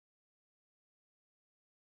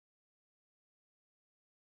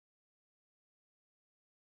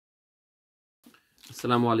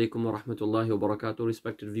Assalamu alaikum wa rahmatullahi wa barakatuh.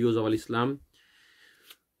 Respected viewers of Islam,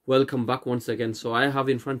 welcome back once again. So I have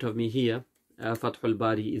in front of me here Fathul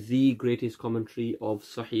Bari, the greatest commentary of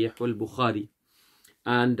Sahih al-Bukhari,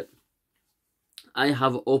 and I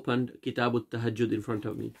have opened Kitab al-Tahajjud in front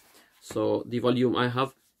of me. So the volume I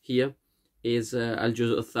have here is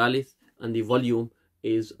Al-Juz' al-Thalith, and the volume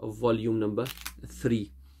is volume number 3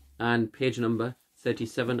 and page number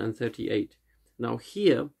 37 and 38. Now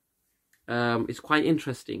here it's quite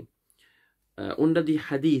interesting. Under the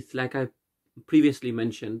hadith, like I previously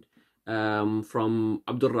mentioned, from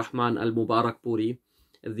Abdul Rahman al-Mubarakpuri,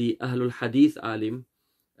 the Ahlul Hadith alim,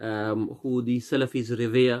 who the Salafis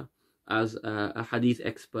revere as a hadith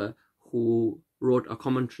expert, who wrote a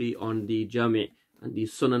commentary on the Jami' and the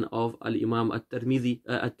Sunan of Al-Imam At-Tirmidhi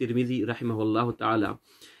rahimahullah ta'ala.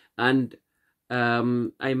 And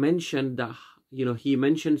I mentioned that, he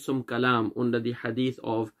mentioned some kalam under the hadith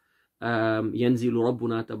of ينزل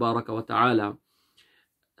ربنا تبارك وتعالى,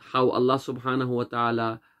 how Allah subhanahu wa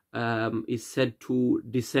ta'ala is said to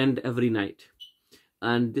descend every night.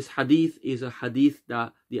 And this hadith is a hadith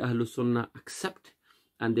that the Ahlul Sunnah accept,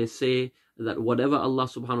 and they say that whatever Allah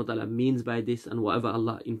subhanahu wa ta'ala means by this and whatever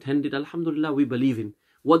Allah intended, alhamdulillah, we believe in.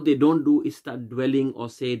 What they don't do is start dwelling or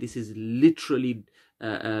say this is literally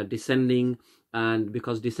descending, and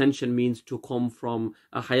because descension means to come from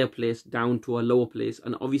a higher place down to a lower place,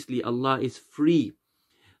 and obviously Allah is free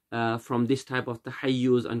from this type of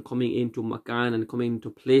tahayyuz and coming into makan and coming into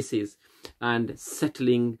places and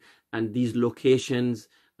settling, and these locations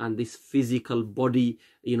and this physical body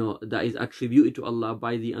that is attributed to Allah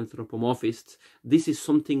by the anthropomorphists. This is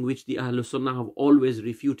something which the Ahlul Sunnah have always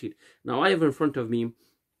refuted. Now I have in front of me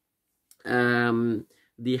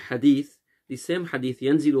the hadith, the same hadith,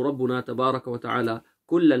 ينزل ربنا تبارك وتعالى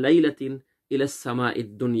كل ليلة إلى السماء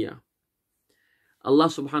الدنيا. Allah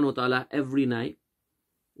subhanahu wa ta'ala every night,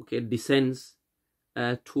 descends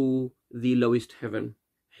to the lowest heaven.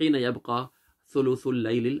 حين يبقى ثلث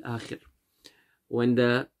الليل الآخر, when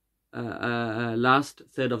the last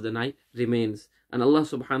third of the night remains. And Allah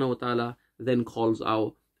subhanahu wa ta'ala then calls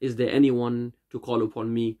out, is there anyone to call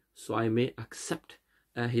upon me so I may accept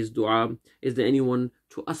his dua? Is there anyone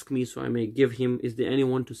to ask me so I may give him? Is there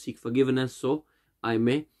anyone to seek forgiveness so I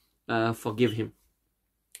may forgive him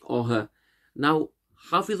or her? Now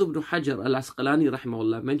Hafiz ibn Hajar al-Asqalani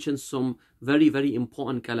rahimahullah mentions some very, very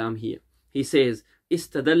important kalam here. He says,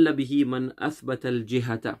 istadalla bihi man athbata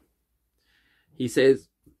al-jihata. He says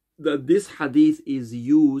that this hadith is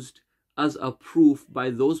used as a proof by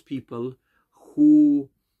those people who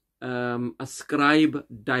ascribe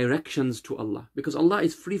directions to Allah, because Allah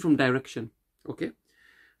is free from direction.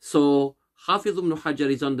 So Hafiz ibn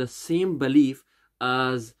Hajar is on the same belief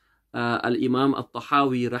as Al-Imam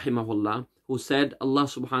At-Tahawi rahimahullah, who said Allah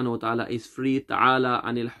subhanahu wa ta'ala is free, ta'ala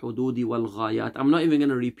anil hududi wal ghayat. I'm not even going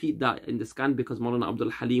to repeat that in the scan because Maulana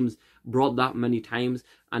Abdul Halim's brought that many times,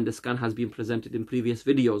 and the scan has been presented in previous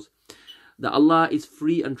videos. That Allah is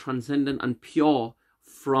free and transcendent and pure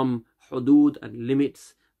from hudud and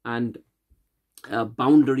limits and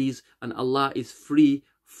boundaries, and Allah is free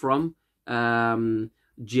from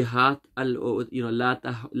jihad, la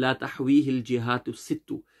tahwihi al-jihatu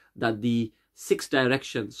sittu, that the 6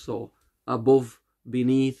 directions, so above,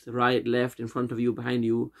 beneath, right, left, in front of you, behind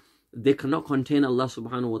you, they cannot contain Allah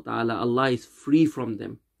subhanahu wa ta'ala. Allah is free from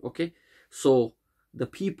them. So the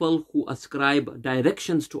people who ascribe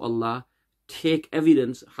directions to Allah take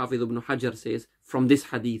evidence, Hafiz ibn Hajar says, from this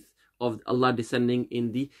hadith of Allah descending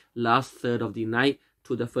in the last third of the night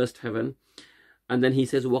to the first heaven. And then he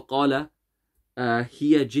says, وَقَالَ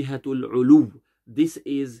هِيَ جِهَةُ الْعُلُوِّ. This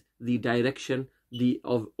is the direction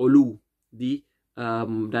of ulu, the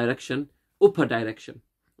direction, upper direction.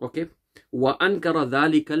 وَأَنْكَرَ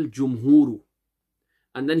ذَلِكَ الْجُمْهُورُ.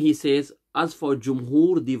 And then he says, as for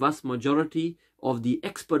Jumhur, the vast majority of the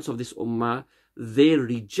experts of this ummah, they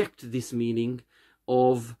reject this meaning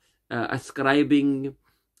of ascribing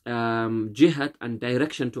jihad and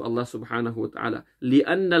direction to Allah subhanahu wa ta'ala.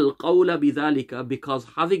 لِأَنَّ الْقَوْلَ بِذَلِكَ, because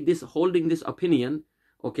holding this opinion,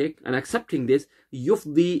 and accepting this,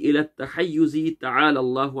 يُفْضِي إِلَى التَّحَيُّزِ تَعَالَى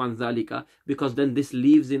اللَّهُ عَنْ ذَلِكَ, because then this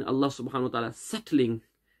leaves in Allah subhanahu wa ta'ala settling,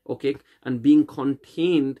 and being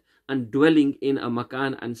contained and dwelling in a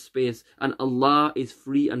makan and space, and Allah is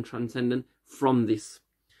free and transcendent from this.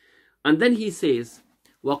 And then he says,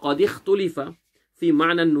 وَقَدْ اخْتُلِفَ فِي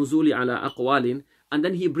مَعْنَى النُّزُولِ عَلَى أَقْوَالٍ. And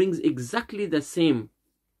then he brings exactly the same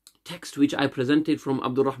text which I presented from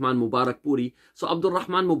Abdul Rahman Mubarakpuri. So Abdul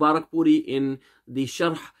Rahman Mubarakpuri, in the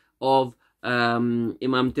sharh of Imam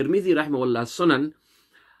Tirmidhi rahimahullah Sunan,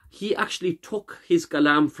 he actually took his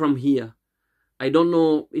kalam from here. I don't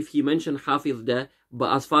know if he mentioned Hafiz there,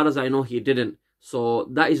 but as far as I know, he didn't. So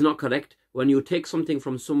that is not correct. When you take something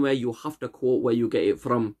from somewhere, you have to quote where you get it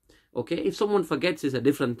from. Okay, if someone forgets, it's a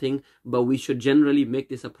different thing, but we should generally make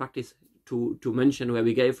this a practice to mention where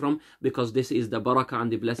we get it from, because this is the barakah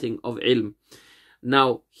and the blessing of ilm.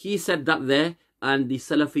 Now, he said that there, and the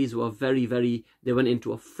Salafis were they went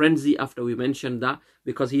into a frenzy after we mentioned that,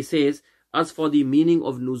 because he says, as for the meaning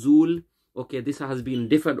of nuzul, okay, this has been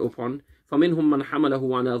differed upon. فَمِنْهُمْ مَنْ حَمَلَهُ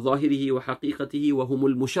عَلَى ظَاهِرِهِ وَحَقِيقَتِهِ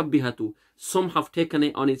وَهُمُ الْمُشَبِّهَةُ. Some have taken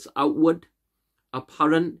it on its outward,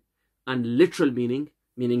 apparent, and literal meaning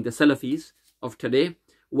the Salafis of today.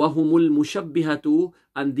 وَهُمُ الْمُشَبِّهَةُ,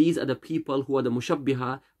 and these are the people who are the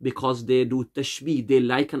mushabbiha, because they do tashbih, they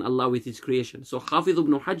liken Allah with His creation. So Hafiz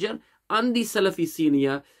ibn Hajar and the Salafi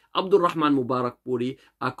senior Abdul Rahman Mubarak Puri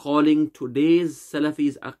are calling today's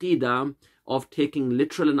Salafis aqidah of taking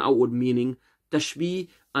literal and outward meaning tashbih,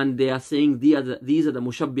 and they are saying these are the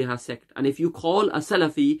mushabbiha sect. And if you call a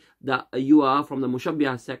Salafi that you are from the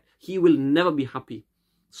mushabbiha sect, he will never be happy.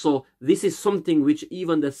 So this is something which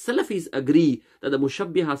even the Salafis agree, that the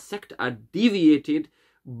mushabbiha sect are deviated,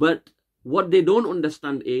 but what they don't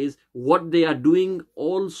understand is what they are doing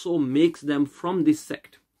also makes them from this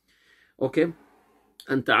sect. Okay,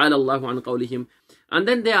 and ta'ala Allahu an qawlihim. And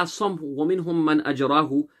then there are some وَمِنْهُمْ مَنْ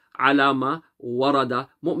أَجْرَاهُ على ما ورد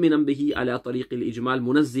مؤمنا به على طريق الإجمال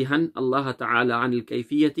منزها الله تعالى عن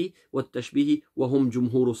الكيفية والتشبيه وهم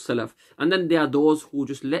جمهور السلف. And then there are those who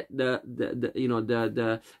just let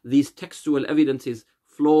these textual evidences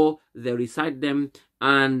flow, they recite them,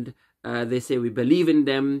 and they say we believe in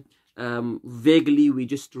them. Vaguely we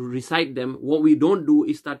just recite them. What we don't do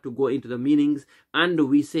is start to go into the meanings, and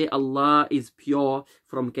we say Allah is pure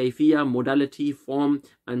from kayfiyah, modality, form,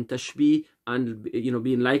 and tashbih, and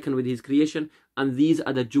being likened with His creation. And these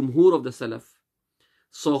are the jumhur of the Salaf.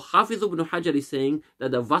 So Hafiz ibn Hajar is saying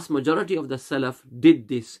that the vast majority of the Salaf did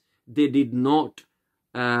this. They did not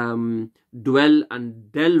dwell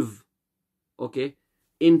and delve, okay,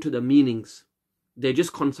 into the meanings. They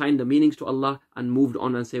just consigned the meanings to Allah and moved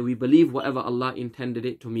on and say, we believe whatever Allah intended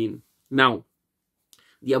it to mean. Now,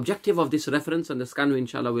 the objective of this reference, and the scan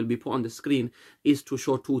inshallah will be put on the screen, is to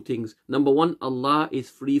show two things. Number one, Allah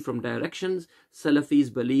is free from directions.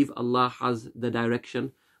 Salafis believe Allah has the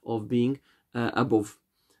direction of being above.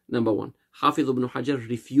 Number one. Hafiz ibn Hajar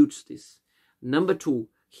refutes this. Number two,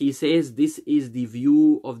 he says this is the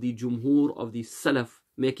view of the jumhur of the Salaf,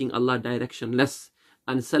 making Allah directionless.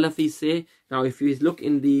 And Salafis say, now if you look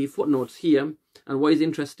in the footnotes here, and what is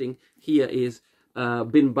interesting here is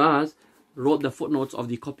Bin Baz wrote the footnotes of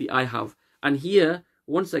the copy I have. And here,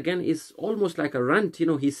 once again, is almost like a rant.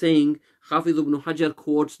 He's saying Hafiz ibn Hajar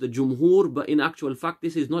quotes the Jumhur, but in actual fact,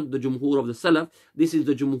 this is not the Jumhur of the Salaf. This is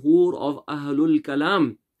the Jumhur of Ahlul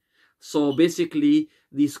Kalam. So basically,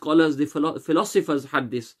 the scholars, the philosophers had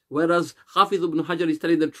this. Whereas Hafiz ibn Hajar is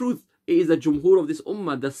telling the truth. It is the Jumhur of this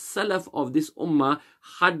Ummah. The Salaf of this Ummah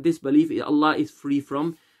had this belief Allah is free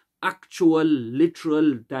from actual,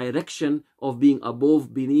 literal direction of being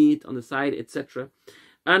above, beneath, on the side, etc.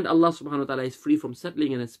 And Allah subhanahu wa ta'ala is free from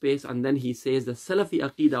settling in a space. And then he says the Salafi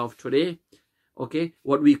Aqidah of today, okay,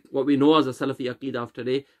 what we know as the Salafi Aqidah of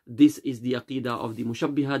today, this is the Aqidah of the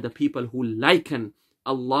Mushabbiha, the people who liken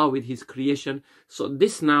Allah with His creation. So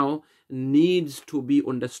this now needs to be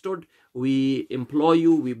understood. We implore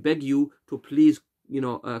you, we beg you to please,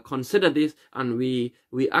 consider this, and we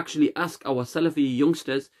actually ask our Salafi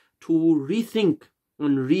youngsters to rethink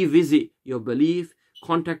and revisit your belief.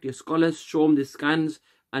 Contact your scholars, show them the scans,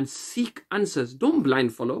 and seek answers. Don't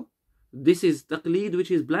blind follow. This is taqleed,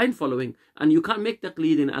 which is blind following, and you can't make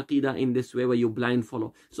taqleed in aqidah in this way where you blind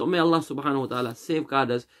follow. So may Allah subhanahu wa ta'ala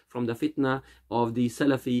safeguard us from the fitna of the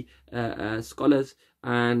Salafi scholars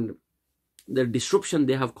and the disruption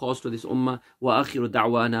they have caused to this ummah. Wa akhiru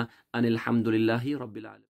da'wana anil hamdulillahi rabbil alamin.